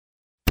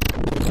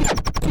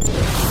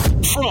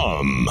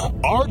From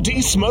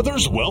R.D.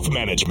 Smothers Wealth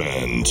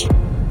Management,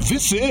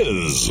 this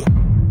is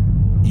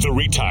The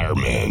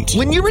Retirement.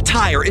 When you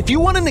retire, if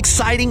you want an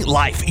exciting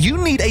life, you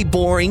need a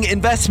boring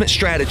investment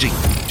strategy.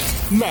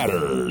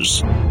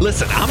 Matters.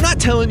 Listen, I'm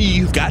not telling you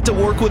you've got to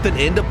work with an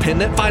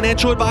independent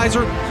financial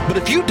advisor, but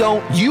if you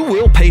don't, you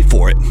will pay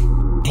for it.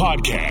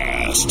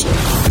 Podcast.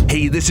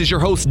 Hey, this is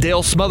your host,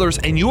 Dale Smothers,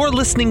 and you're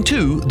listening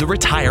to the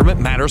Retirement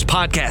Matters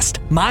Podcast.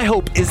 My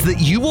hope is that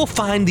you will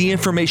find the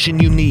information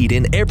you need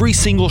in every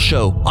single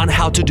show on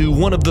how to do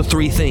one of the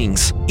three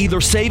things: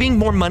 either saving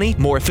more money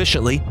more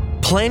efficiently,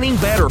 planning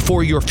better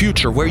for your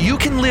future where you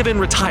can live in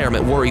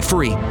retirement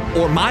worry-free,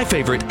 or my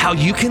favorite, how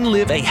you can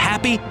live a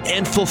happy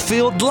and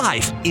fulfilled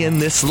life in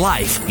this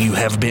life you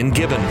have been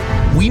given.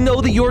 We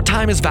know that your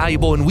time is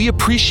valuable, and we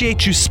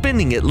appreciate you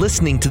spending it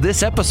listening to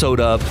this episode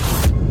of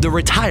the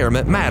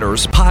Retirement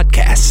Matters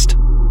Podcast.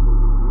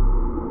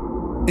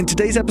 In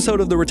today's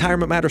episode of the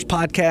Retirement Matters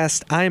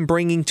Podcast, I am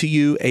bringing to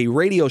you a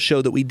radio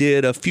show that we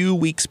did a few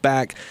weeks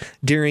back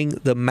during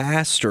the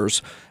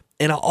Masters.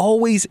 And I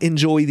always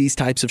enjoy these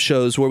types of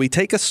shows where we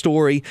take a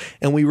story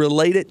and we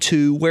relate it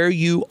to where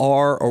you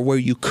are or where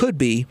you could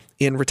be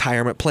in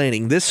retirement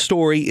planning. This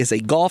story is a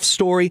golf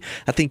story.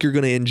 I think you're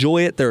going to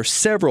enjoy it. There are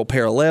several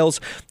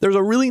parallels. There's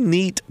a really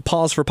neat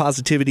pause for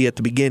positivity at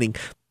the beginning.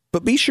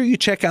 But be sure you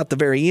check out the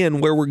very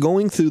end where we're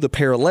going through the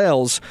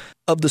parallels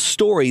of the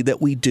story that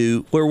we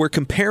do, where we're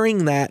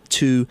comparing that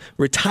to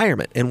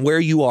retirement and where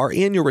you are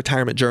in your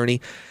retirement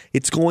journey.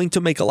 It's going to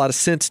make a lot of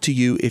sense to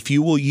you if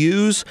you will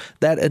use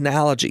that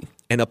analogy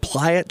and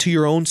apply it to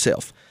your own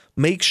self.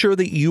 Make sure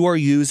that you are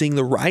using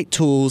the right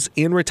tools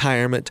in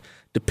retirement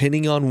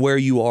depending on where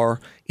you are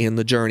in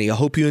the journey. I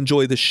hope you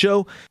enjoy the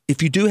show.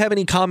 If you do have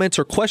any comments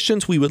or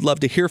questions, we would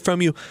love to hear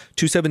from you.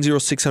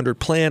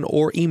 270-600-PLAN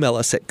or email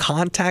us at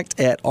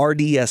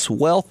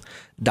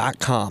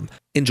contact@rdswealth.com.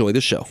 Enjoy the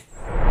show.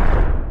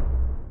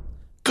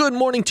 Good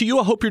morning to you.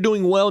 I hope you're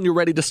doing well and you're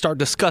ready to start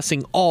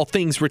discussing all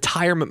things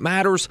retirement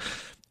matters.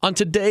 On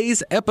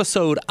today's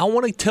episode, I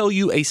want to tell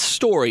you a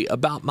story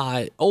about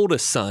my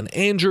oldest son,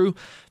 Andrew,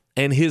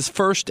 and his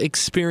first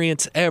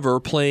experience ever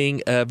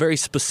playing a very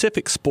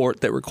specific sport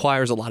that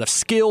requires a lot of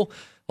skill,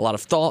 a lot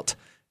of thought,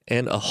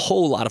 and a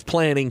whole lot of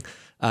planning.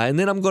 And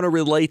then I'm going to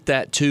relate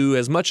that to,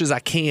 as much as I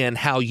can,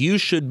 how you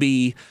should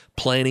be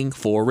planning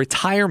for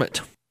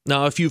retirement.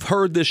 Now, if you've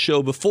heard this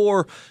show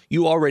before,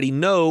 you already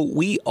know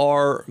we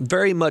are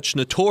very much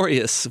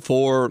notorious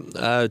for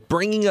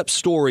bringing up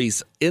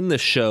stories in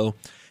this show.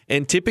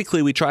 And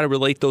typically, we try to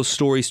relate those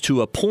stories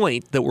to a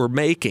point that we're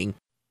making.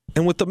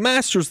 And with the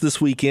Masters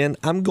this weekend,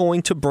 I'm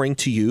going to bring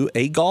to you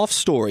a golf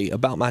story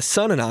about my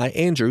son and I,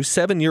 Andrew,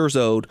 7 years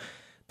old.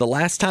 The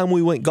last time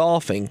we went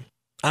golfing,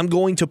 I'm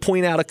going to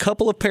point out a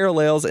couple of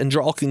parallels and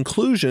draw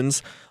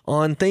conclusions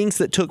on things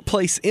that took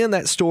place in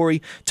that story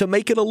to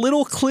make it a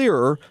little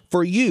clearer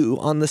for you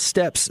on the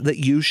steps that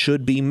you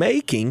should be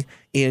making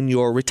in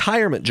your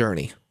retirement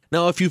journey.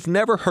 Now, if you've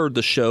never heard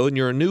the show and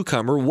you're a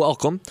newcomer,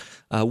 welcome.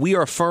 We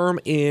are a firm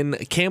in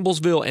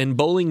Campbellsville and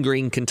Bowling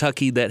Green,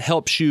 Kentucky that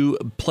helps you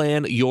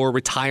plan your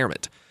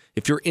retirement.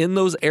 If you're in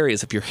those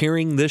areas, if you're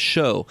hearing this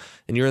show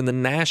and you're in the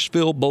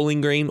Nashville,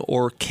 Bowling Green,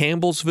 or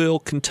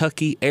Campbellsville,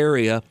 Kentucky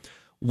area,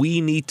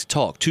 we need to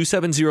talk.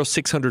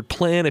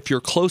 270-600-PLAN. If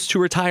you're close to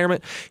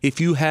retirement,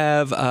 if you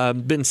have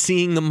been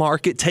seeing the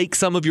market take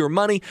some of your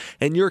money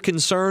and you're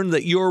concerned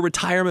that your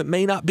retirement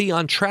may not be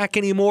on track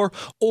anymore,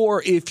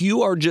 or if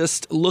you are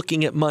just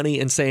looking at money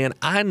and saying,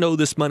 I know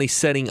this money's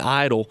sitting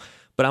idle,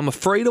 but I'm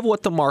afraid of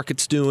what the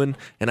market's doing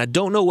and I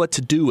don't know what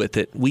to do with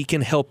it, we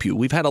can help you.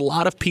 We've had a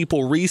lot of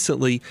people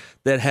recently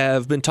that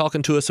have been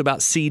talking to us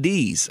about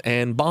CDs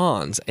and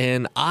bonds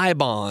and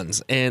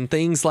I-bonds and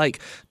things like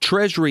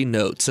treasury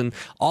notes and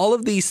all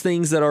of these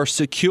things that are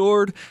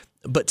secured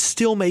but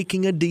still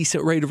making a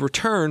decent rate of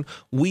return.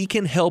 We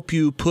can help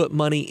you put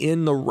money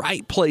in the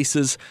right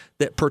places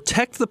that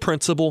protect the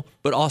principal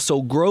but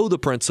also grow the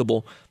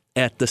principal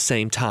at the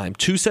same time.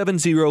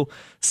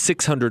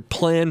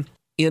 270-600-PLAN.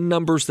 In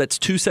numbers, that's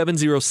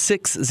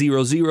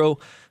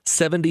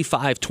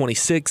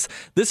 270-600-7526.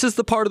 This is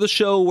the part of the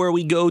show where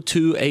we go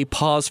to a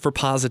pause for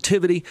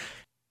positivity.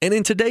 And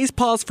in today's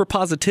pause for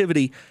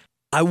positivity,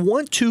 I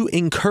want to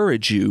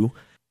encourage you,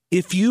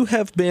 if you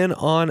have been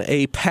on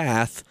a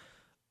path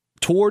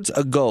towards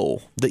a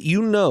goal that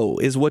you know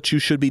is what you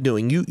should be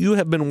doing, you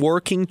have been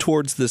working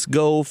towards this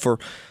goal for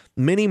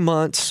many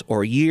months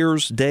or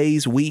years,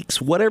 days, weeks,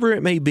 whatever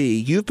it may be,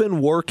 you've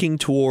been working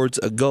towards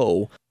a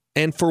goal.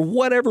 And for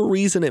whatever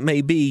reason it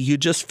may be, you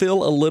just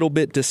feel a little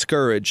bit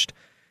discouraged.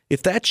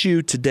 If that's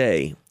you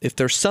today, if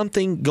there's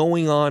something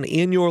going on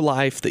in your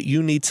life that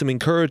you need some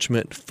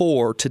encouragement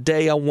for,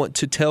 today I want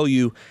to tell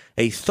you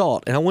a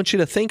thought, and I want you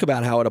to think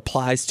about how it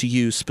applies to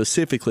you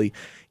specifically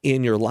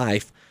in your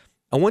life.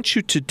 I want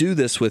you to do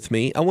this with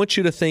me. I want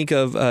you to think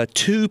of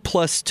 2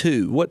 plus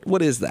 2.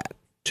 What is that?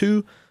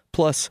 2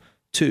 plus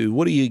 2.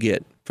 What do you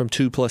get from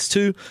 2 plus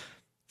 2?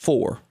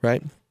 4,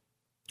 right?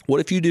 What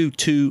if you do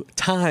 2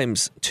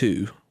 times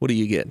 2? What do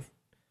you get?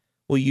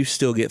 Well, you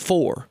still get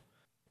 4.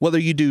 Whether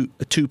you do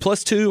a 2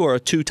 plus 2 or a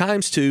 2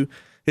 times 2,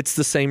 it's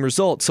the same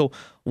result. So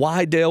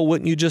why, Dale,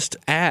 wouldn't you just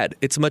add?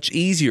 It's much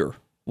easier.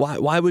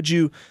 Why would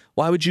you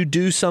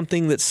do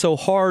something that's so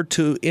hard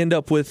to end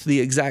up with the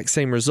exact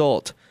same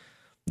result?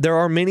 There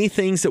are many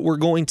things that we're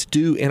going to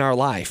do in our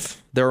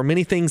life. There are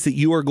many things that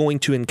you are going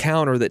to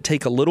encounter that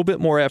take a little bit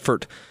more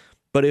effort,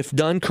 but if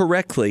done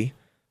correctly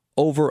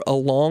over a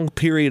long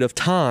period of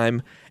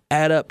time,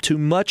 add up to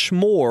much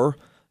more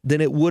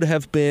than it would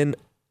have been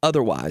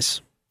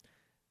otherwise.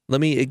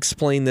 Let me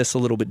explain this a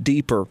little bit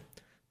deeper.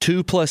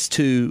 2 plus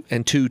 2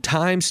 and 2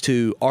 times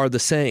 2 are the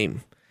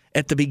same.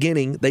 At the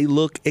beginning, they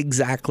look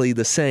exactly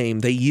the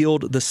same. They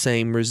yield the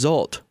same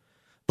result.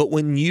 But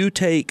when you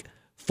take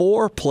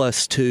 4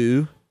 plus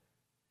 2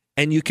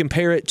 and you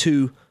compare it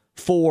to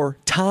 4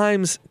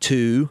 times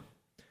 2,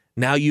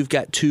 now you've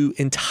got 2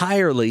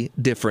 entirely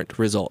different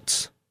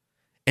results.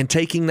 And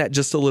taking that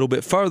just a little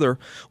bit further,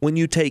 when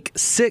you take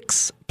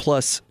 6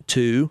 plus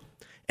 2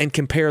 and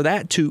compare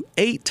that to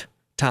 8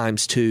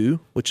 times 2,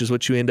 which is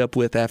what you end up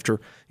with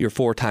after your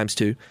 4 times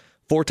 2.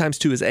 4 times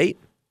 2 is 8.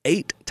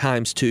 8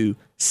 times 2,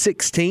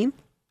 16.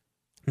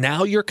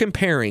 Now you're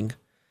comparing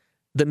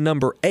the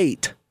number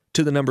 8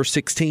 to the number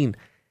 16.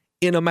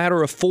 In a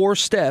matter of 4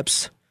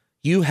 steps,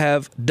 you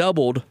have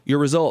doubled your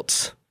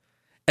results.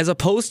 As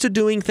opposed to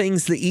doing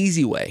things the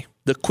easy way,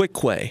 the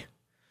quick way,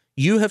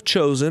 you have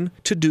chosen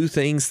to do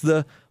things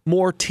the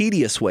more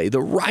tedious way,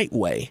 the right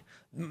way,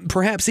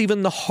 perhaps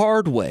even the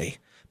hard way,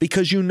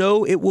 because you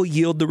know it will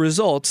yield the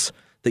results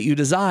that you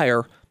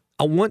desire.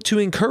 I want to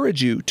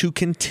encourage you to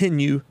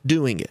continue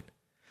doing it.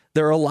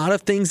 There are a lot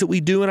of things that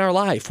we do in our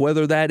life,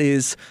 whether that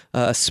is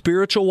a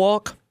spiritual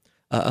walk,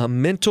 a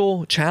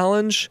mental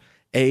challenge,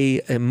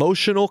 a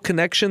emotional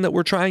connection that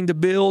we're trying to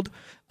build,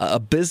 a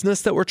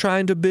business that we're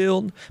trying to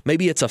build.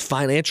 Maybe it's a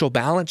financial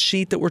balance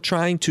sheet that we're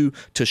trying to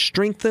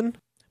strengthen.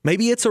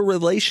 Maybe it's a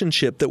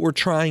relationship that we're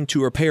trying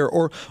to repair,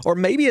 or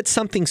maybe it's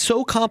something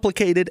so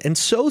complicated and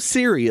so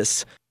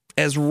serious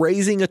as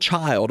raising a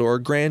child or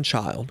a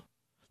grandchild.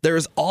 There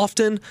is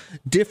often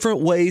different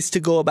ways to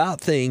go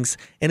about things,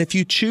 and if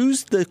you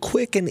choose the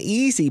quick and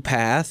easy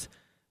path,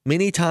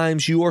 many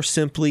times you are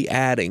simply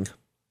adding.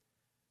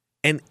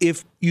 And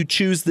if you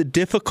choose the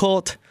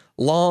difficult,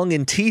 long,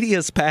 and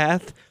tedious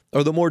path,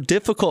 or the more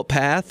difficult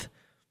path,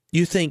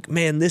 you think,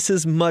 man, this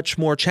is much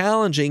more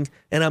challenging,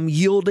 and I'm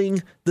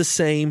yielding the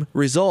same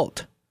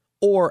result.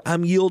 Or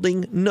I'm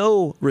yielding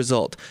no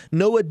result.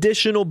 No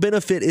additional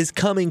benefit is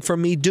coming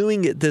from me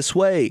doing it this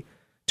way.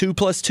 2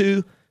 plus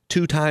 2,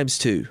 2 times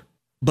 2.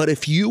 But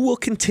if you will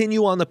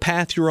continue on the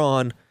path you're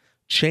on,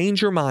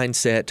 change your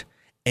mindset,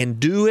 and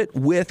do it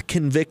with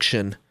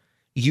conviction,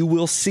 you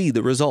will see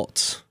the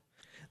results.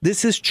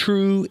 This is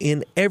true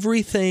in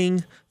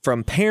everything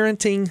from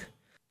parenting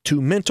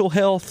to mental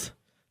health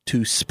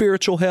to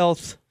spiritual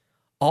health,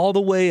 all the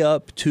way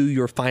up to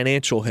your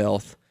financial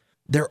health.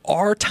 There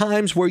are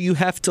times where you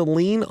have to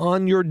lean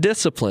on your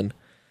discipline,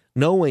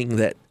 knowing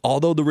that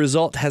although the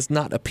result has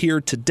not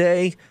appeared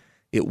today,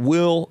 it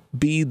will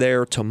be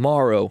there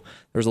tomorrow.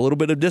 There's a little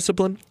bit of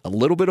discipline, a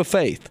little bit of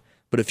faith.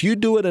 But if you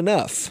do it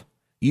enough,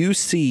 you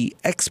see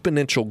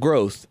exponential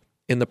growth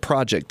in the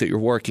project that you're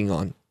working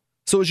on.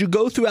 So as you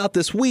go throughout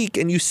this week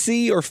and you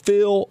see or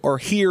feel or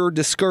hear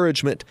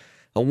discouragement,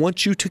 I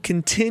want you to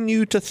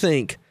continue to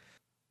think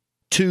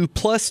 2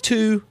 plus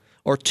 2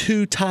 or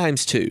 2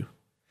 times 2.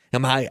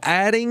 Am I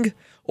adding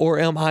or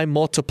am I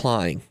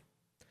multiplying?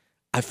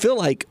 I feel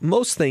like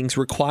most things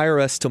require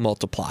us to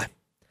multiply.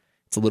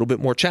 It's a little bit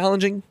more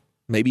challenging,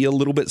 maybe a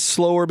little bit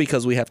slower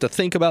because we have to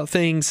think about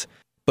things.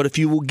 But if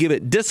you will give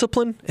it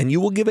discipline and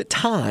you will give it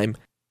time,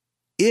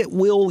 it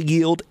will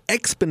yield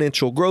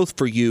exponential growth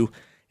for you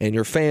and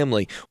your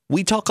family.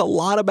 We talk a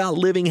lot about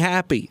living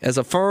happy. As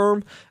a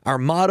firm, our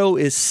motto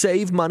is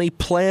save money,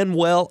 plan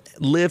well,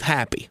 live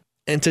happy.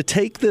 And to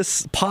take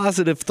this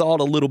positive thought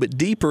a little bit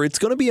deeper, it's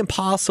going to be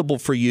impossible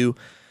for you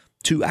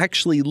to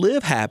actually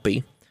live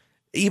happy,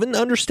 even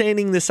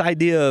understanding this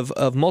idea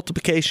of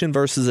multiplication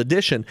versus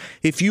addition,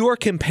 if you are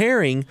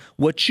comparing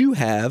what you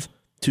have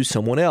to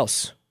someone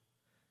else.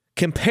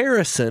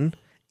 Comparison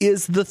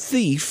is the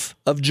thief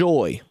of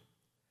joy.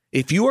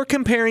 If you are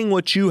comparing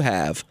what you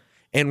have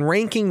and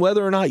ranking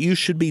whether or not you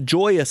should be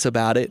joyous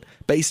about it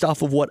based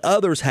off of what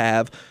others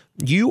have,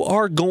 you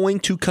are going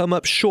to come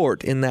up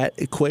short in that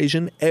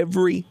equation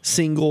every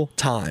single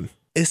time,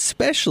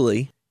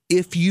 especially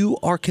if you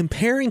are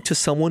comparing to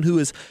someone who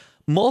is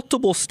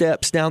multiple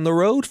steps down the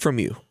road from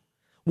you,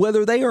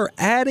 whether they are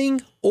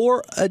adding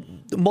or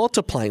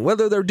multiplying,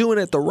 whether they're doing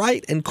it the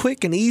right and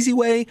quick and easy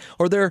way,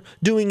 or they're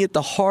doing it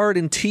the hard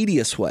and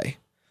tedious way.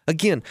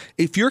 Again,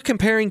 if you're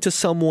comparing to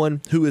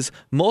someone who is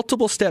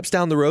multiple steps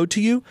down the road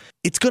to you,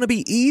 it's going to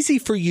be easy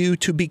for you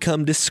to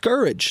become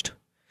discouraged.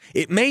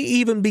 It may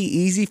even be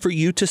easy for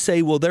you to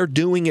say, well, they're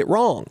doing it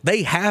wrong.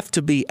 They have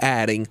to be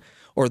adding,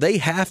 or they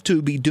have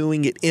to be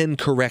doing it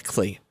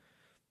incorrectly.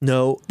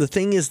 No, the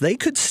thing is, they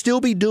could still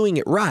be doing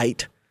it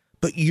right,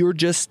 but you're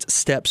just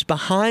steps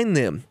behind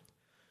them.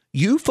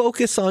 You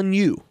focus on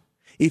you.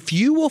 If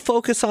you will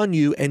focus on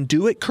you and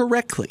do it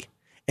correctly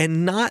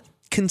and not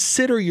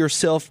consider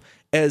yourself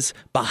as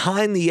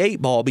behind the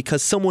eight ball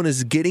because someone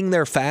is getting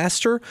there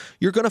faster,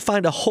 you're going to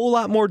find a whole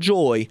lot more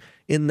joy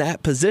in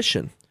that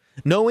position.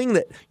 Knowing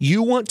that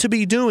you want to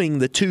be doing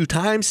the 2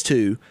 times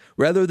 2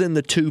 rather than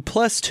the 2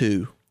 plus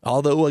 2,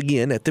 although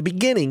again, at the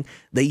beginning,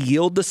 they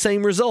yield the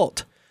same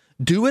result.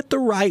 Do it the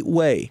right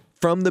way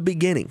from the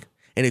beginning.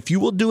 And if you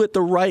will do it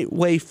the right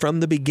way from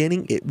the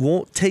beginning, it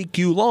won't take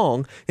you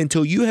long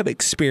until you have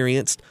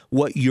experienced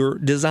what you're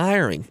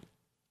desiring.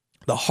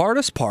 The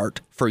hardest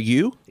part for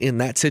you in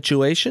that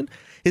situation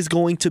is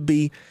going to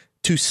be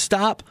to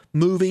stop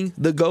moving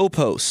the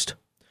goalpost.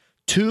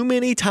 Too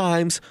many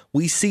times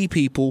we see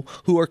people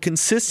who are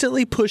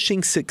consistently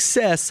pushing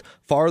success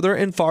farther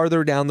and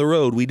farther down the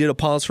road. We did a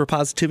pause for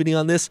positivity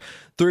on this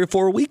 3 or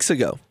 4 weeks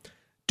ago.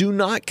 Do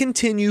not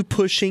continue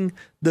pushing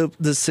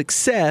the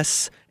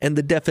success and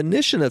the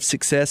definition of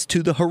success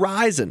to the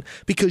horizon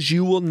because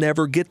you will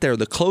never get there.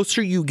 The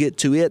closer you get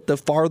to it, the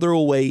farther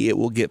away it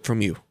will get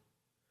from you.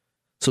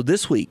 So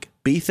this week,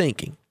 be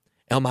thinking,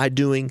 am I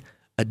doing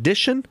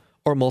addition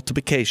or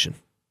multiplication?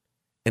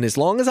 And as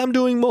long as I'm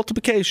doing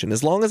multiplication,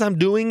 as long as I'm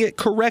doing it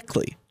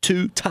correctly,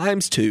 2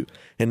 times 2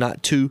 and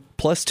not 2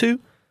 plus 2,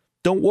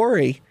 don't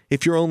worry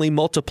if you're only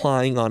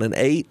multiplying on an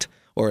 8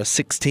 or a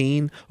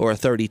 16 or a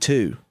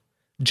 32.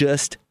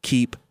 Just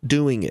keep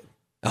doing it.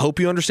 I hope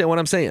you understand what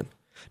I'm saying.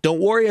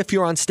 Don't worry if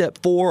you're on step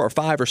 4 or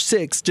 5 or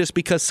 6 just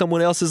because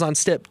someone else is on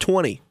step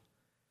 20.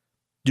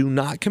 Do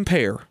not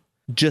compare.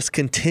 Just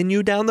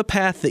continue down the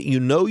path that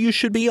you know you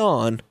should be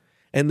on,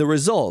 and the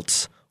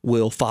results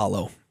will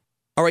follow.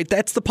 All right,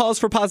 that's the pause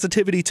for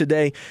positivity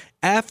today.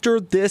 After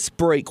this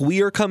break,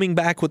 we are coming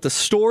back with a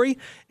story,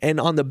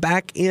 and on the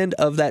back end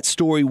of that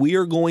story, we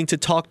are going to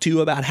talk to you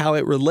about how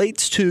it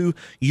relates to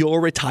your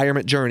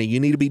retirement journey.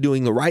 You need to be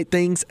doing the right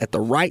things at the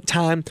right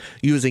time,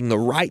 using the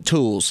right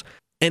tools.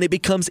 And it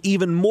becomes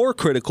even more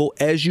critical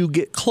as you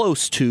get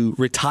close to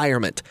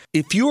retirement.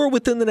 If you are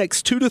within the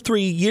next 2 to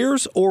 3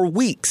 years or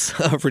weeks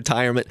of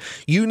retirement,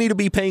 you need to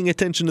be paying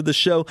attention to the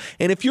show.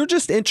 And if you're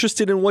just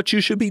interested in what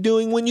you should be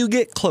doing when you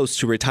get close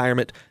to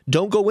retirement,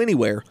 don't go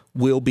anywhere.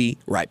 We'll be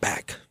right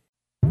back.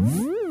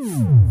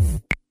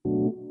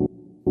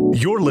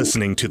 You're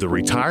listening to the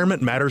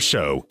Retirement Matters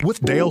Show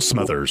with Dale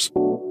Smothers.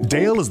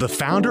 Dale is the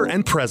founder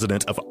and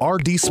president of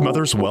R.D.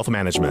 Smothers Wealth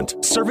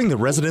Management, serving the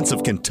residents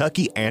of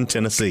Kentucky and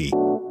Tennessee.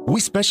 We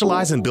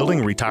specialize in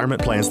building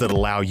retirement plans that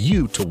allow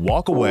you to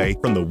walk away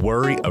from the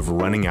worry of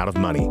running out of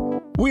money.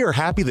 We are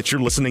happy that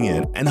you're listening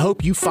in and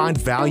hope you find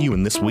value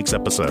in this week's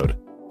episode.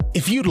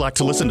 If you'd like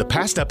to listen to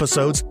past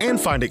episodes and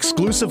find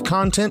exclusive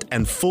content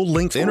and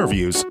full-length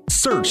interviews,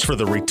 search for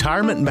the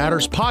Retirement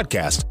Matters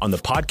podcast on the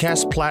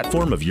podcast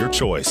platform of your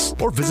choice,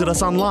 or visit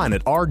us online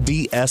at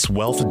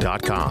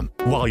rdswealth.com.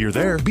 While you're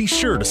there, be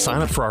sure to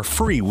sign up for our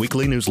free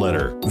weekly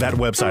newsletter. That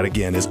website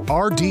again is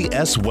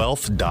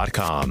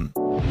rdswealth.com.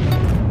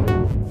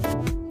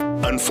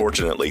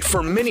 Unfortunately,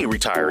 for many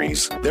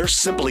retirees, they're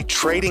simply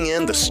trading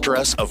in the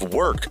stress of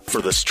work for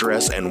the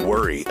stress and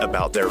worry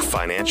about their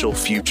financial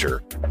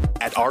future.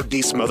 At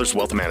R.D. Smothers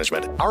Wealth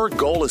Management, our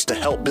goal is to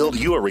help build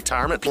you a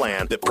retirement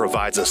plan that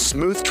provides a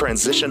smooth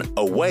transition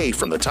away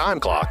from the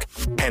time clock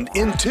and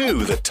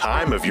into the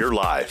time of your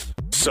life.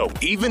 So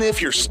even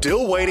if you're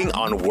still waiting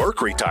on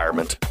work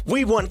retirement,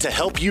 we want to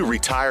help you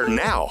retire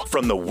now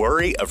from the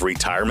worry of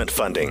retirement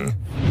funding.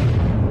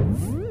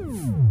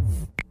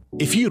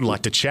 If you'd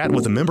like to chat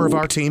with a member of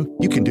our team,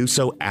 you can do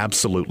so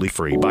absolutely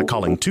free by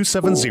calling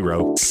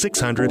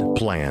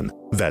 270-600-PLAN.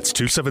 That's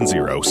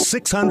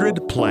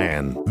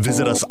 270-600-PLAN.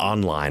 Visit us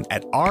online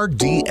at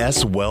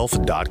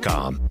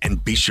rdswealth.com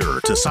and be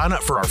sure to sign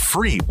up for our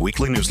free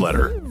weekly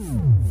newsletter.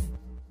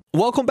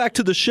 Welcome back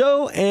to the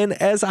show, and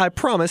as I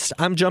promised,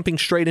 I'm jumping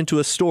straight into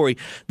a story.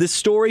 This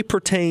story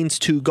pertains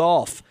to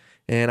golf,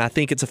 and I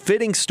think it's a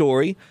fitting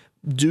story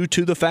due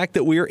to the fact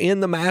that we're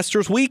in the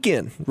Masters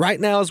weekend. Right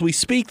now, as we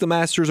speak, the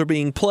Masters are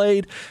being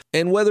played,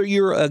 and whether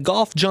you're a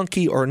golf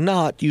junkie or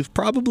not, you've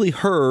probably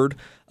heard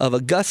of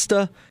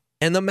Augusta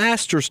and the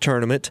Masters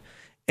tournament,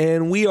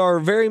 and we are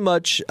very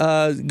much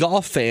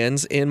golf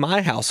fans in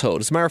my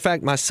household. As a matter of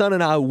fact, my son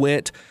and I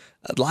went,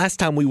 last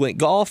time we went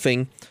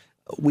golfing,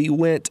 we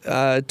went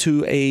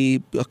to a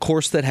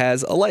course that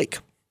has a lake,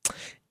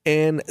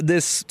 and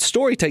this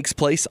story takes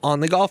place on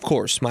the golf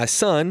course. My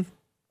son,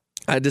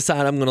 I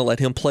decide I'm going to let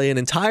him play an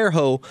entire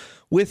hole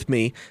with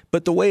me,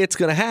 but the way it's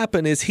going to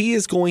happen is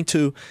he's going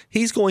to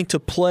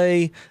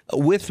play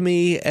with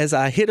me as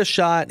I hit a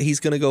shot.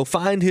 He's going to go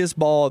find his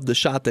ball of the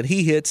shot that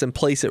he hits and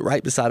place it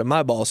right beside of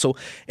my ball. So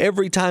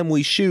every time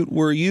we shoot,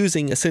 we're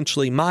using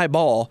essentially my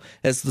ball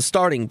as the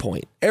starting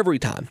point every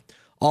time,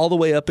 all the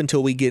way up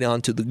until we get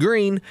onto the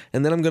green,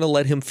 and then I'm going to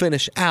let him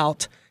finish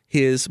out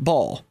his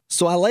ball.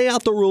 So I lay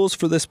out the rules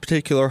for this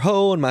particular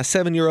hole, and my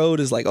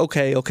 7-year-old is like,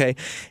 okay.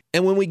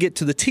 And when we get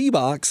to the tee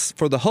box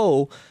for the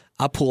hole,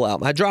 I pull out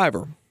my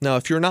driver. Now,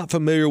 if you're not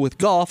familiar with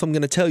golf, I'm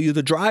going to tell you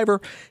the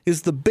driver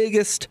is the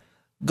biggest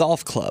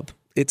golf club.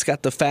 It's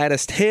got the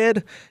fattest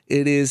head.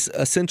 It is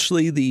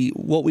essentially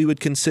what we would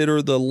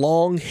consider the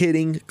long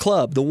hitting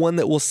club, the one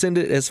that will send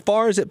it as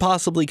far as it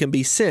possibly can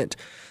be sent.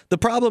 The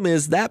problem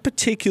is that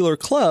particular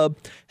club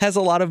has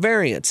a lot of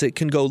variance. It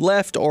can go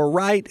left or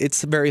right.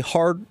 It's very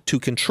hard to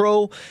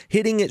control.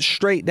 Hitting it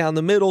straight down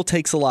the middle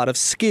takes a lot of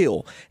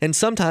skill. And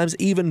sometimes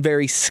even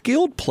very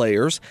skilled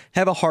players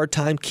have a hard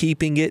time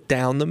keeping it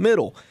down the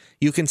middle.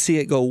 You can see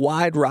it go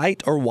wide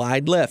right or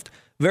wide left,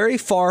 very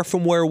far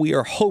from where we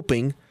are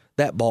hoping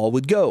that ball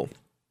would go.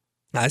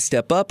 I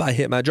step up, I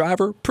hit my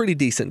driver, pretty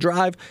decent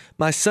drive.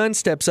 My son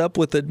steps up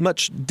with a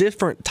much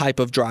different type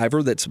of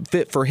driver that's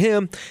fit for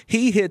him.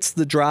 He hits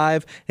the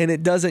drive, and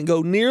it doesn't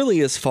go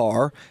nearly as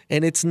far,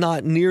 and it's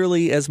not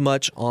nearly as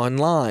much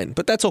online.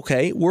 But that's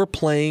okay. We're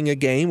playing a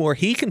game where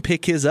he can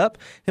pick his up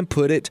and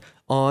put it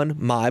on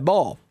my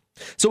ball.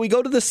 So we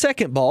go to the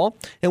second ball,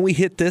 and we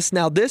hit this.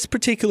 Now, this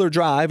particular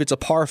drive, it's a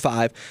par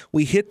 5.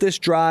 We hit this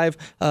drive,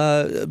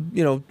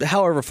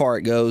 however far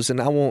it goes, and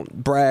I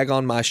won't brag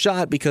on my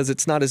shot because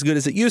it's not as good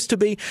as it used to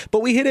be,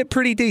 but we hit it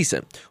pretty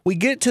decent. We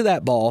get to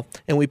that ball,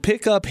 and we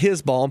pick up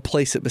his ball and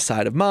place it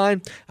beside of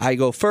mine. I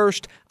go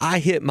first. I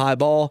hit my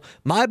ball.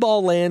 My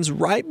ball lands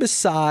right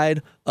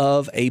beside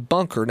of a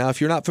bunker. Now, if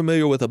you're not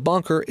familiar with a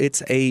bunker,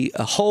 it's a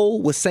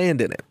hole with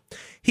sand in it.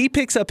 He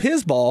picks up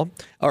his ball,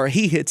 or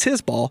he hits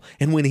his ball,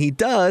 and when he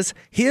does,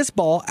 his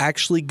ball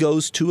actually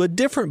goes to a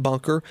different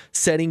bunker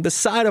setting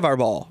beside of our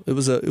ball. It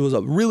was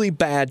a really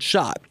bad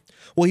shot.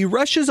 Well, he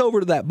rushes over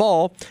to that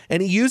ball,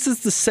 and he uses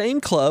the same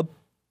club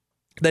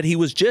that he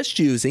was just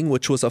using,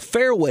 which was a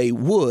fairway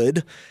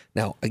wood.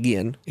 Now,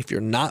 again, if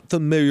you're not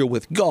familiar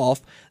with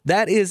golf,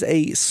 that is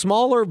a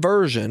smaller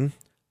version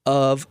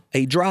of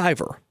a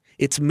driver.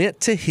 It's meant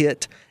to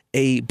hit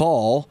a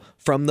ball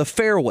from the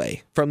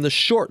fairway, from the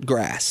short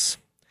grass.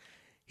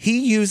 He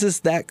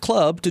uses that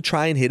club to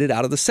try and hit it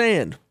out of the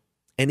sand.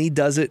 And he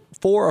does it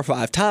 4 or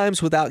 5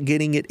 times without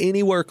getting it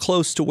anywhere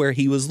close to where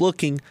he was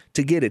looking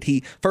to get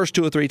it. First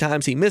 2 or 3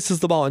 times, he misses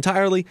the ball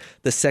entirely.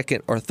 The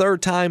second or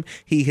third time,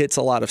 he hits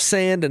a lot of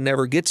sand and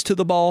never gets to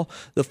the ball.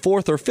 The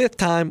 4th or 5th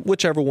time,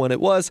 whichever one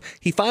it was,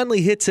 he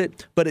finally hits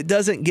it, but it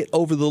doesn't get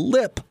over the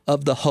lip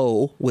of the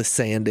hole with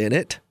sand in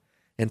it.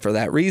 And for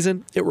that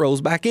reason, it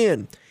rolls back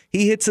in.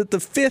 He hits it the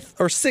 5th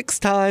or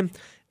 6th time,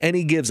 and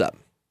he gives up.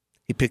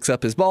 He picks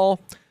up his ball.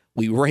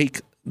 We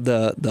rake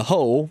the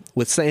hole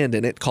with sand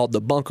in it called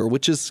the bunker,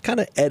 which is kind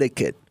of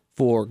etiquette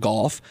for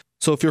golf.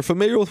 So if you're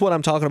familiar with what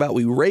I'm talking about,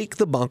 we rake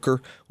the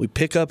bunker, we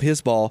pick up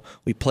his ball,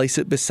 we place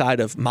it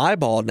beside of my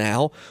ball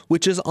now,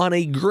 which is on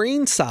a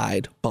green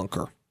side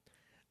bunker.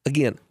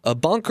 Again, a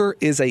bunker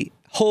is a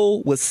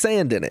hole with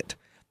sand in it.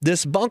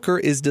 This bunker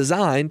is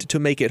designed to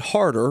make it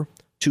harder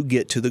to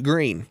get to the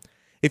green.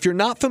 If you're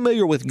not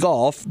familiar with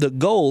golf, the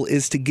goal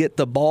is to get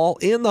the ball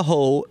in the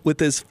hole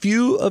with as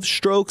few of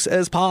strokes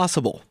as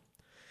possible.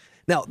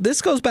 Now,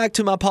 this goes back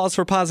to my pause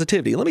for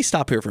positivity. Let me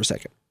stop here for a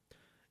second.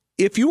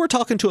 If you were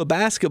talking to a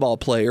basketball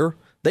player,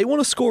 they want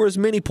to score as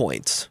many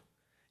points.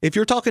 If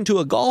you're talking to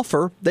a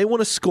golfer, they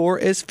want to score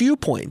as few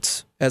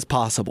points as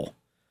possible.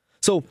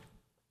 So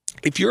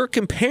if you're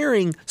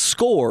comparing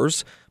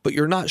scores, but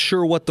you're not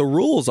sure what the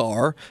rules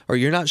are, or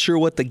you're not sure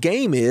what the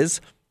game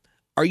is,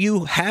 are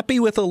you happy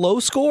with a low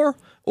score,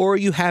 or are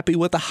you happy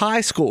with a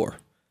high score?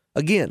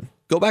 Again,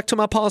 go back to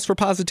my pause for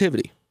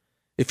positivity.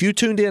 If you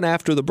tuned in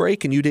after the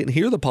break and you didn't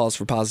hear the pause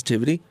for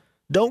positivity,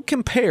 don't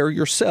compare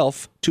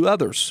yourself to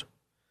others.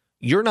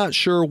 You're not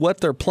sure what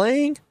they're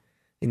playing,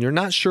 and you're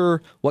not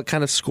sure what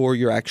kind of score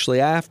you're actually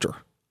after.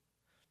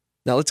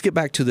 Now let's get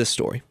back to this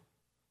story.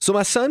 So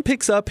my son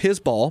picks up his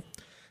ball.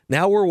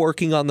 Now we're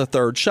working on the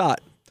third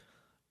shot.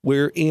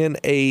 We're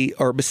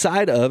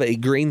beside of a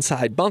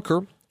greenside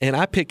bunker, and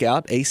I pick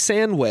out a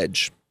sand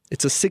wedge.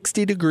 It's a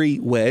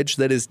 60-degree wedge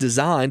that is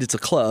designed, it's a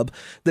club,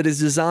 that is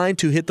designed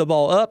to hit the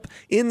ball up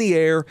in the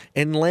air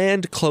and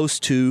land close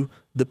to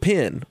the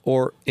pin,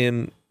 or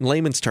in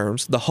layman's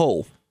terms, the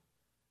hole.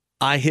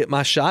 I hit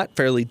my shot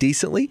fairly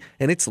decently,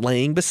 and it's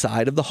laying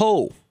beside of the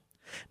hole.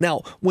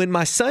 Now, when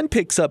my son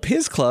picks up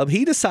his club,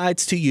 he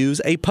decides to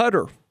use a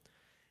putter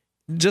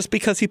just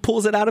because he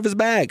pulls it out of his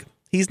bag.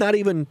 He's not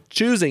even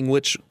choosing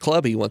which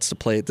club he wants to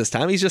play at this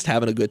time. He's just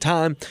having a good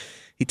time.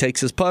 He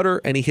takes his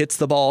putter and he hits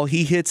the ball.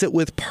 He hits it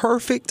with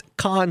perfect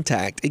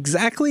contact,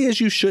 exactly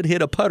as you should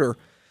hit a putter.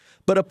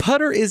 But a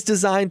putter is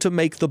designed to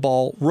make the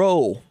ball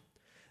roll.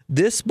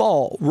 This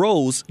ball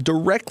rolls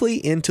directly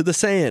into the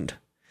sand.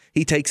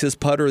 He takes his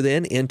putter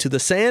then into the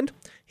sand.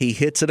 He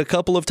hits it a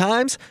couple of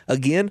times.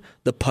 Again,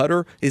 the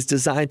putter is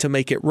designed to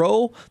make it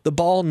roll. The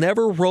ball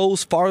never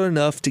rolls far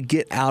enough to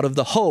get out of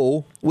the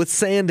hole with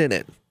sand in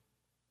it.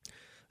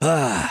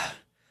 Out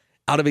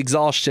of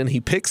exhaustion, he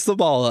picks the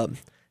ball up,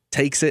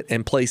 takes it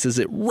and places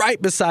it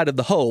right beside of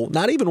the hole,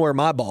 not even where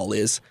my ball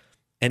is,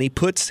 and he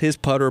puts his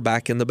putter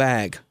back in the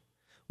bag.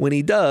 When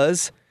he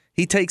does,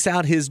 he takes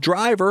out his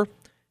driver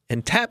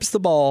and taps the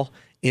ball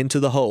into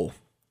the hole.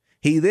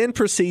 He then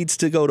proceeds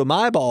to go to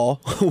my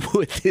ball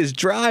with his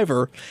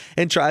driver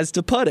and tries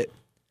to putt it.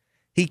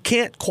 He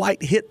can't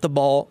quite hit the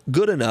ball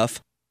good enough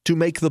to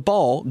make the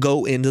ball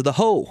go into the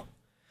hole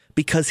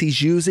because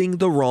he's using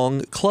the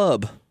wrong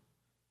club.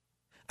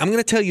 I'm going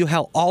to tell you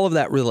how all of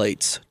that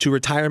relates to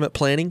retirement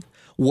planning,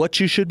 what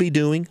you should be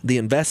doing, the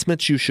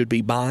investments you should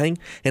be buying,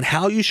 and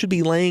how you should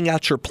be laying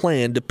out your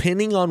plan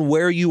depending on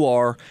where you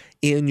are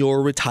in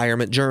your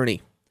retirement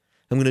journey.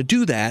 I'm going to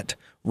do that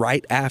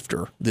right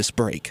after this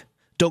break.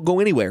 Don't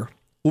go anywhere.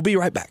 We'll be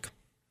right back.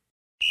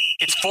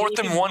 It's 4th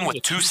and 1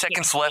 with 2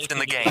 seconds left in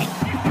the game.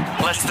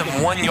 Less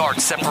than 1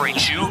 yard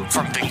separates you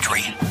from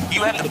victory.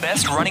 You have the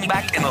best running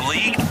back in the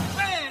league,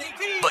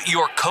 but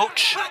your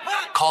coach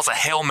calls a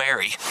Hail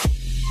Mary.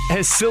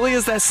 As silly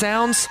as that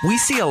sounds, we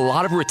see a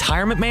lot of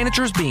retirement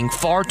managers being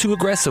far too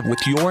aggressive with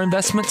your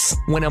investments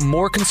when a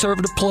more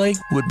conservative play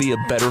would be a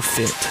better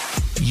fit.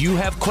 You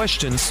have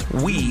questions,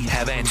 we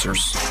have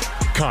answers.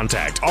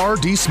 Contact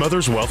R.D.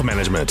 Smothers Wealth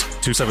Management,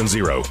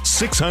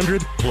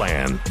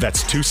 270-600-PLAN.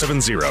 That's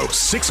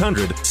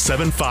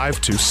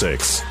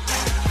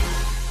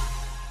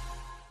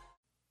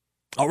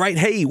 270-600-7526. All right,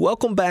 hey,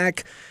 welcome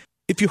back.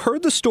 If you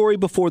heard the story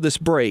before this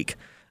break,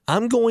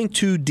 I'm going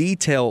to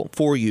detail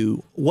for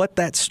you what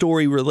that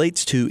story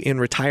relates to in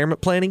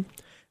retirement planning.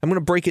 I'm going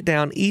to break it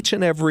down each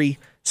and every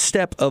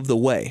step of the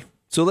way.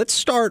 So let's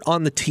start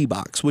on the tee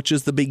box, which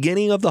is the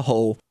beginning of the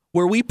hole,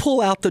 where we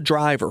pull out the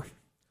driver.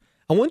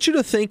 I want you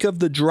to think of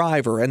the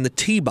driver and the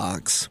tee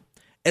box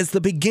as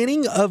the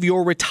beginning of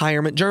your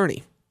retirement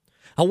journey.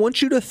 I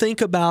want you to think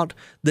about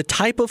the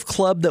type of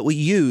club that we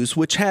use,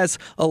 which has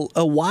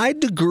a wide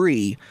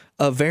degree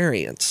of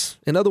variance.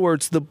 In other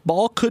words, the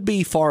ball could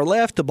be far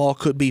left, the ball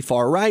could be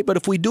far right, but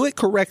if we do it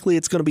correctly,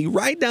 it's going to be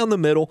right down the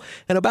middle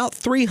and about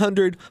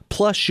 300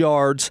 plus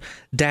yards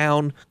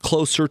down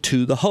closer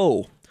to the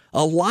hole.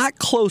 A lot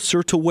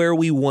closer to where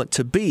we want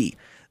to be.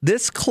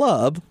 This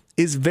club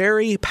is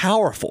very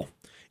powerful.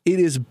 It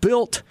is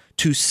built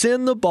to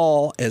send the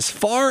ball as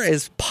far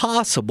as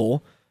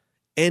possible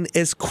and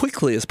as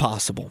quickly as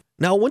possible.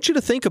 Now, I want you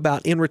to think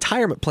about in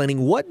retirement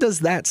planning, what does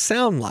that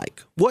sound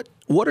like?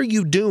 What are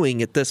you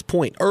doing at this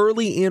point?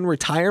 Early in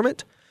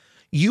retirement,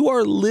 you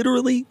are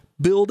literally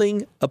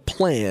building a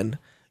plan.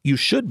 You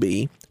should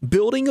be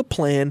building a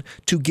plan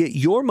to get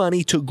your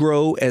money to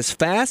grow as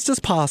fast as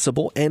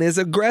possible and as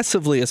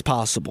aggressively as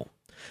possible.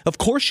 Of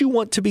course, you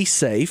want to be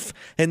safe,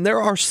 and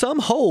there are some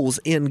holes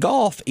in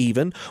golf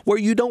even where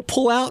you don't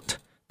pull out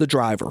the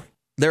driver.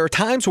 There are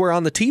times where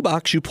on the tee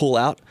box you pull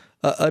out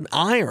an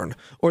iron,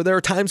 or there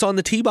are times on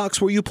the tee box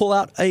where you pull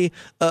out a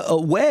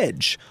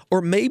wedge, or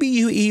maybe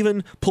you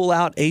even pull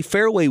out a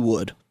fairway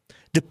wood.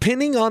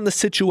 Depending on the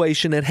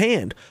situation at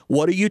hand,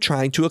 what are you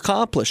trying to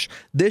accomplish?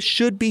 This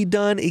should be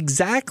done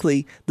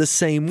exactly the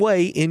same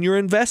way in your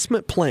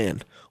investment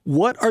plan.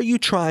 What are you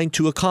trying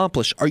to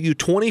accomplish? Are you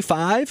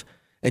 25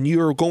 and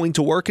you're going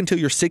to work until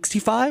you're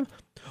 65?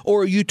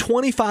 Or are you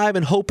 25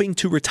 and hoping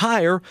to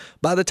retire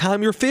by the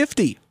time you're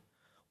 50?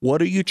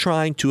 What are you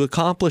trying to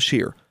accomplish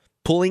here?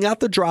 Pulling out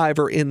the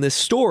driver in this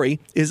story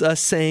is us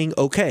saying,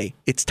 okay,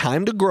 it's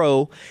time to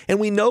grow. And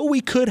we know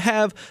we could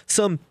have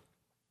some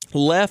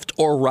left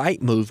or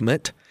right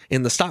movement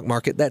in the stock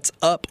market, that's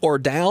up or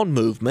down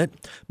movement.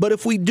 But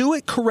if we do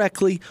it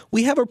correctly,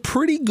 we have a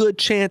pretty good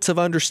chance of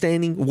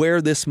understanding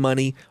where this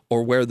money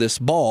or where this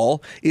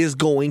ball is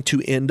going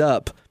to end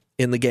up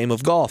in the game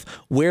of golf,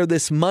 where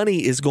this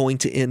money is going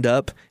to end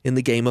up in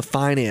the game of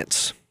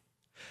finance.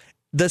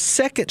 The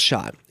second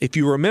shot, if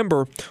you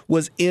remember,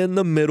 was in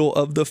the middle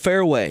of the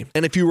fairway.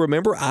 And if you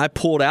remember, I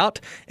pulled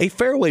out a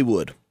fairway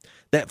wood.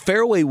 That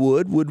fairway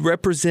wood would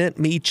represent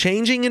me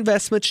changing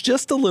investments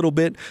just a little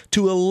bit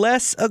to a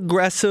less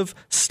aggressive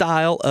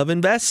style of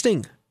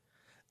investing.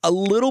 A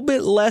little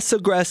bit less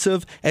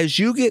aggressive as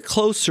you get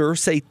closer,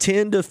 say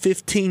 10 to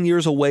 15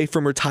 years away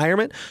from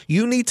retirement.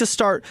 You need to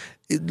start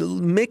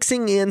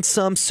mixing in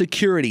some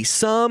security,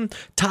 some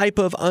type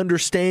of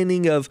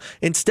understanding of,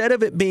 instead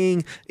of it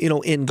being,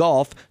 in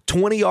golf,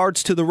 20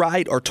 yards to the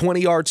right or 20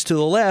 yards to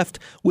the left,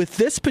 with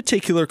this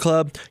particular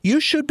club,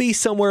 you should be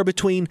somewhere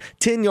between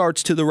 10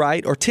 yards to the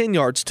right or 10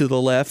 yards to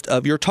the left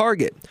of your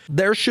target.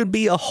 There should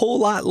be a whole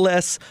lot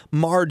less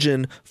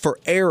margin for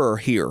error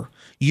here.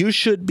 You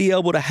should be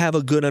able to have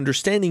a good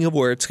understanding of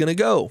where it's going to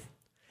go.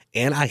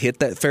 And I hit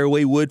that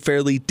fairway wood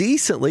fairly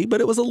decently, but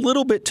it was a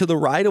little bit to the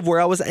right of where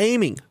I was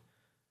aiming.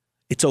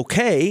 It's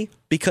okay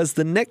because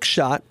the next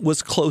shot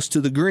was close to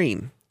the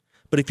green.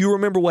 But if you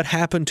remember what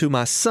happened to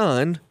my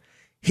son,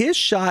 his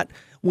shot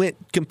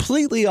went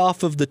completely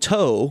off of the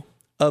toe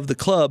of the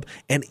club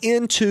and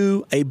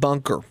into a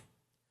bunker.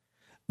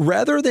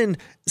 Rather than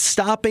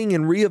stopping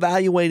and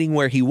reevaluating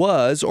where he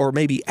was, or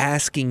maybe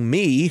asking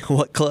me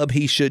what club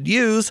he should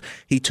use,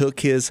 he took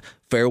his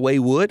fairway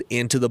wood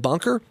into the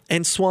bunker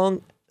and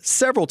swung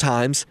several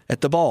times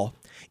at the ball.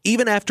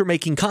 Even after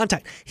making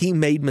contact, he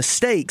made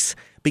mistakes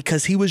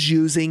because he was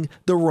using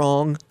the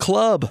wrong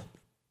club.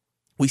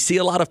 We see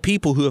a lot of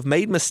people who have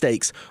made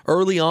mistakes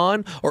early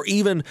on, or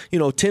even,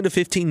 10 to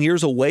 15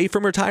 years away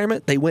from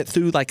retirement. They went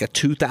through like a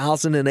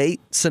 2008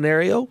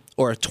 scenario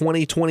or a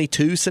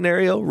 2022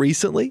 scenario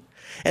recently,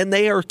 and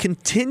they are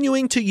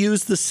continuing to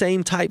use the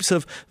same types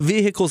of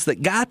vehicles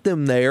that got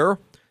them there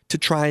to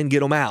try and get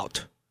them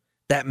out.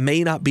 That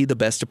may not be the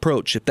best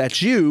approach. If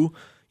that's you,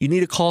 you need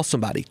to call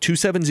somebody,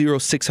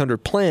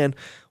 270-600-PLAN.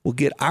 we'll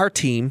get our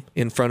team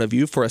in front of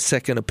you for a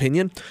second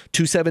opinion.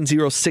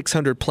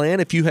 270-600-PLAN.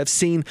 If you have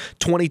seen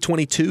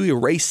 2022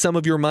 erase some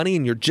of your money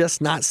and you're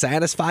just not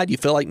satisfied, you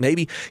feel like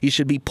maybe you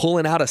should be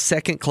pulling out a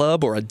second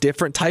club or a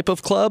different type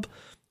of club,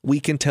 we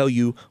can tell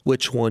you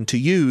which one to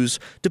use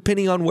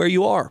depending on where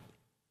you are.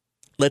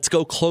 Let's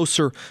go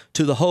closer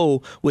to the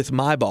hole with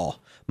my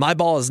ball. My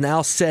ball is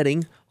now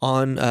setting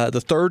on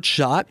the third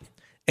shot,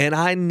 and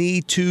I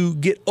need to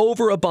get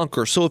over a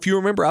bunker. So if you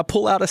remember, I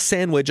pull out a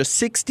sand wedge, a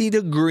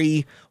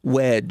 60-degree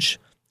wedge.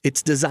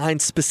 It's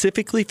designed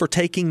specifically for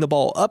taking the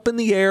ball up in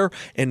the air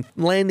and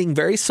landing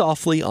very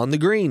softly on the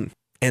green.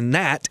 And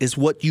that is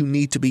what you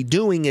need to be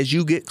doing as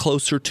you get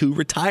closer to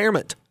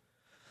retirement.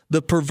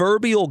 The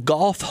proverbial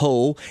golf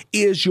hole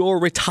is your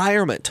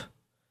retirement.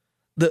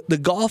 The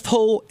golf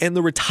hole and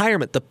the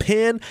retirement, the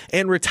pin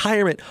and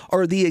retirement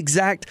are the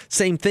exact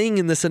same thing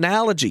in this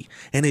analogy.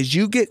 And as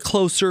you get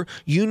closer,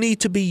 you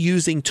need to be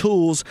using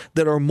tools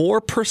that are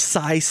more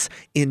precise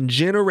in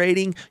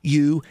generating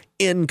you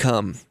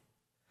income.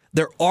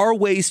 There are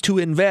ways to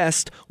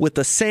invest with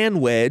a sand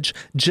wedge,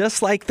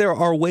 just like there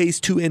are ways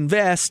to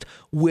invest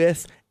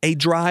with a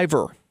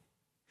driver.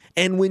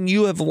 And when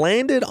you have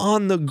landed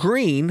on the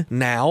green,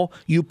 now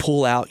you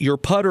pull out your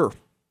putter.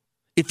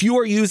 If you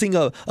are using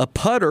a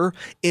putter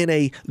in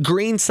a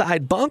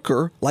greenside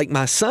bunker, like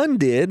my son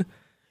did,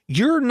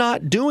 you're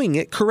not doing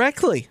it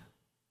correctly.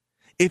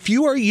 If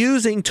you are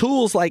using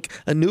tools like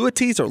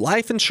annuities or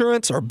life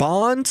insurance or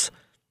bonds,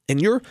 and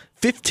you're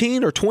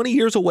 15 or 20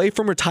 years away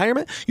from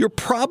retirement, you're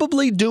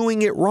probably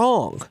doing it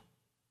wrong.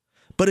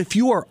 But if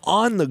you are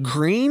on the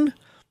green,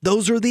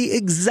 those are the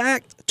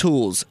exact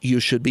tools you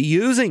should be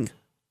using.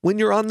 When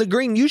you're on the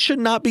green, you should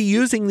not be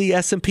using the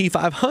S&P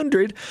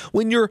 500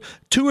 when you're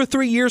 2 or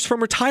 3 years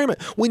from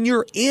retirement. When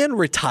you're in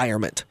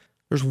retirement,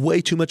 there's way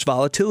too much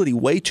volatility,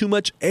 way too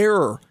much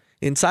error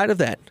inside of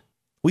that.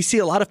 We see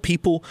a lot of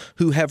people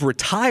who have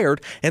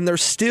retired and they're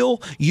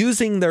still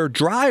using their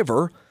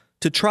driver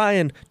to try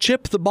and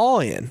chip the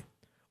ball in,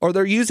 or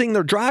they're using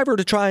their driver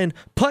to try and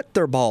putt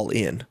their ball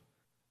in.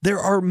 There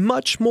are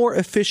much more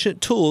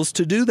efficient tools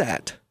to do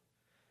that.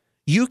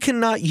 You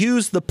cannot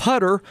use the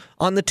putter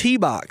on the tee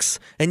box,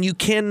 and you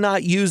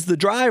cannot use the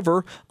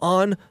driver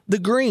on the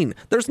green.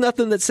 There's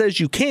nothing that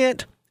says you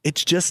can't.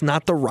 It's just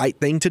not the right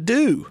thing to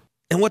do.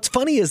 And what's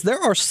funny is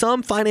there are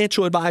some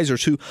financial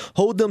advisors who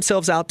hold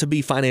themselves out to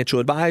be financial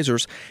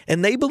advisors,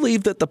 and they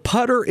believe that the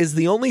putter is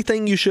the only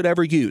thing you should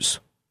ever use.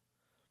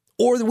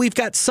 Or we've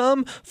got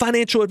some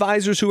financial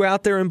advisors who are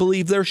out there and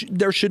believe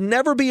there should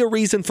never be a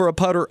reason for a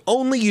putter,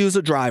 only use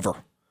a driver.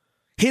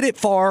 Hit it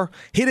far,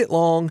 hit it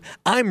long.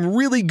 I'm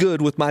really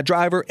good with my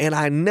driver and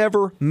I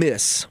never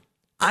miss.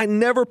 I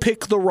never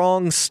pick the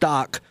wrong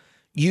stock.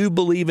 You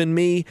believe in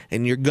me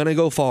and you're going to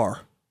go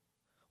far.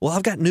 Well,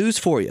 I've got news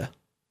for you.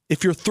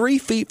 If you're 3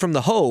 feet from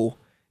the hole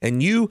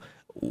and you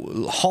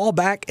haul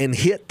back and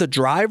hit the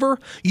driver,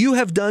 you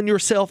have done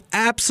yourself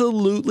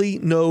absolutely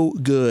no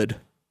good.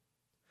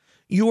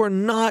 You are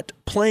not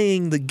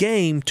playing the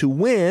game to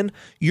win.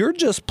 You're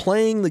just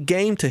playing the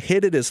game to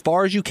hit it as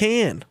far as you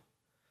can.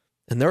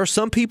 And there are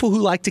some people who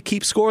like to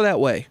keep score that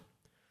way.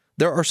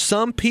 There are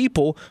some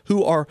people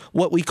who are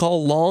what we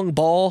call long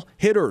ball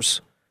hitters,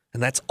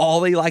 and that's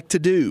all they like to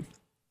do.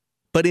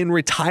 But in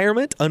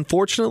retirement,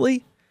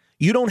 unfortunately,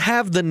 you don't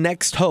have the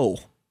next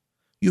hole.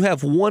 You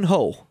have one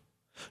hole.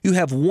 You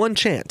have one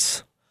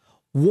chance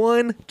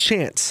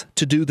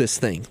to do this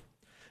thing.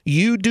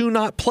 You do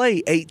not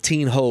play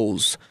 18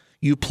 holes.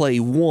 You play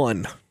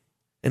one.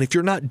 And if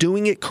you're not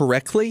doing it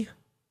correctly,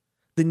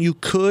 then you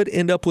could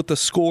end up with a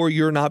score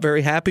you're not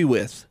very happy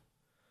with.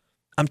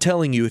 I'm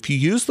telling you, if you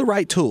use the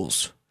right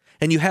tools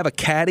and you have a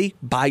caddy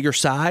by your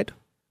side,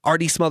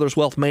 R.D. Smothers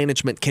Wealth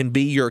Management can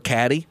be your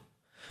caddy.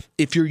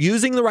 If you're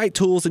using the right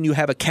tools and you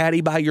have a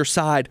caddy by your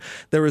side,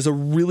 there is a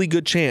really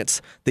good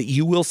chance that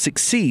you will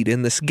succeed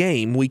in this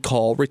game we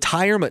call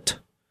retirement.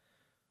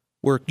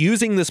 We're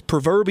using this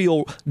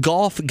proverbial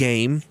golf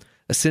game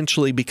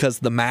essentially because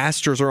the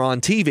Masters are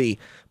on TV,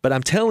 but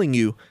I'm telling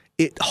you,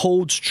 it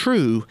holds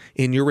true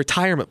in your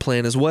retirement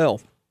plan as well.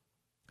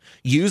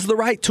 Use the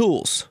right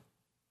tools.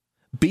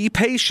 Be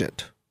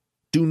patient.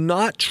 Do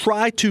not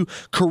try to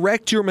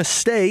correct your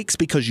mistakes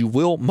because you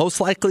will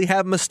most likely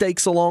have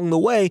mistakes along the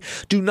way.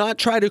 Do not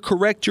try to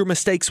correct your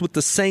mistakes with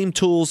the same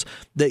tools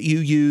that you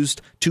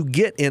used to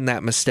get in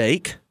that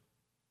mistake.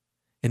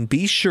 And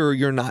be sure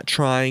you're not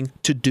trying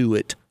to do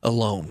it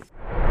alone.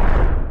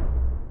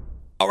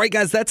 All right,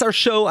 guys, that's our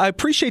show. I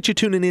appreciate you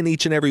tuning in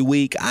each and every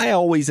week. I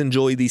always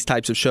enjoy these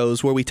types of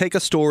shows where we take a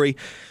story,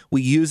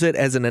 we use it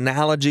as an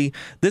analogy.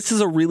 This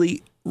is a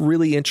really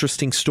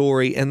interesting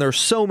story, and there's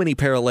so many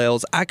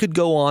parallels. I could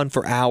go on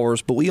for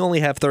hours, but we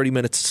only have 30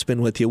 minutes to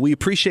spend with you. We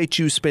appreciate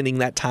you spending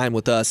that time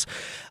with us.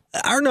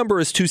 Our number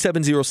is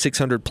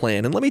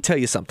 270-600-PLAN, and let me tell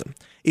you something.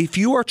 If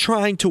you are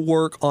trying to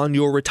work on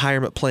your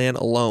retirement plan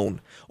alone,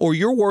 or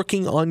you're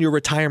working on your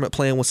retirement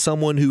plan with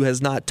someone who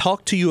has not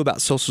talked to you about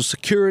Social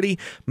Security,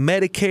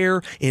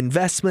 Medicare,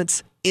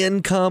 investments,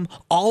 income,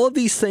 all of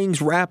these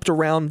things wrapped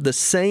around the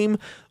same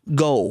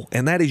goal,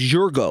 and that is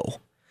your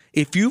goal.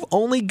 If you've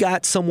only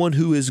got someone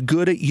who is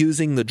good at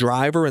using the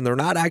driver and they're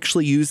not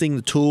actually using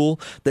the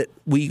tool that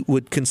we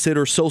would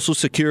consider Social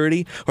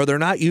Security, or they're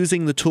not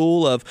using the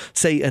tool of,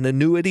 say, an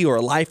annuity or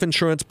a life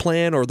insurance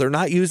plan, or they're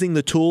not using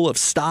the tool of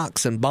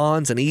stocks and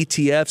bonds and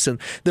ETFs, and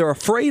they're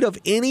afraid of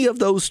any of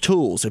those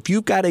tools, if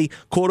you've got a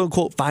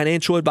quote-unquote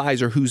financial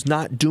advisor who's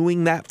not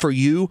doing that for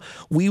you,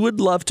 we would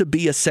love to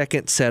be a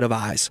second set of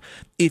eyes.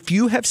 If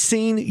you have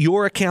seen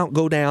your account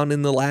go down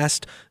in the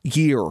last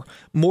year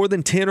more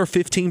than 10 or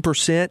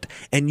 15%,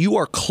 and you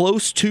are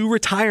close to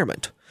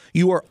retirement,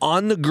 you are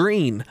on the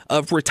green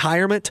of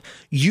retirement,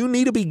 you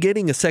need to be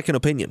getting a second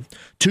opinion.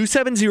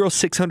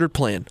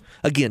 270-600-PLAN.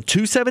 Again,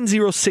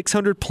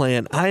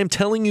 270-600-PLAN. I am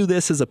telling you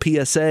this as a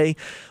PSA.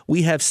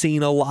 We have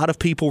seen a lot of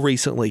people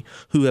recently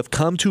who have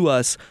come to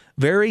us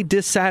very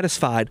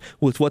dissatisfied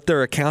with what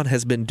their account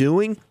has been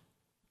doing,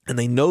 and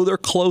they know they're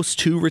close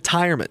to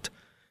retirement.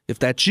 If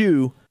that's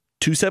you,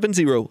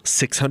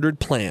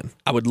 270-600-PLAN.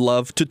 I would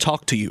love to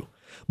talk to you.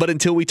 But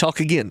until we talk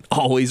again,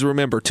 always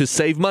remember to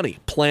save money,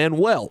 plan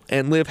well,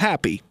 and live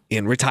happy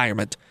in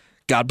retirement.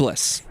 God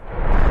bless.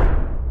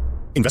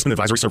 Investment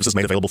advisory services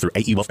made available through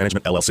AE Wealth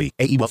Management, LLC.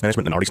 AE Wealth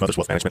Management and RD Smothers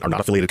Wealth Management are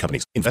not affiliated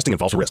companies. Investing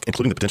involves a risk,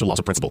 including the potential loss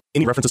of principal.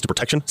 Any references to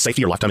protection,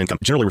 safety, or lifetime income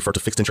generally refer to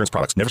fixed insurance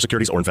products, never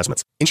securities or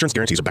investments. Insurance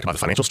guarantees are backed by the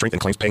financial strength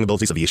and claims paying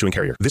abilities of the issuing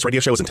carrier. This radio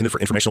show is intended for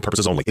informational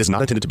purposes only. It is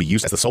not intended to be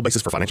used as the sole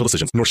basis for financial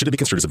decisions, nor should it be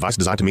construed as advice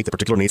designed to meet the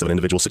particular needs of an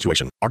individual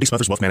situation. RD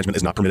Smothers Wealth Management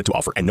is not permitted to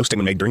offer, and no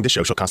statement made during this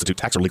show shall constitute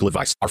tax or legal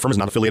advice. Our firm is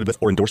not affiliated with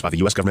or endorsed by the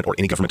U.S. government or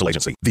any governmental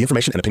agency. The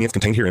information and opinions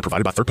contained herein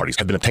provided by third parties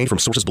have been obtained from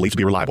sources believed to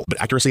be reliable,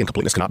 but accuracy and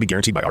completeness cannot be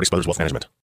guaranteed by RD Smothers Wealth Management.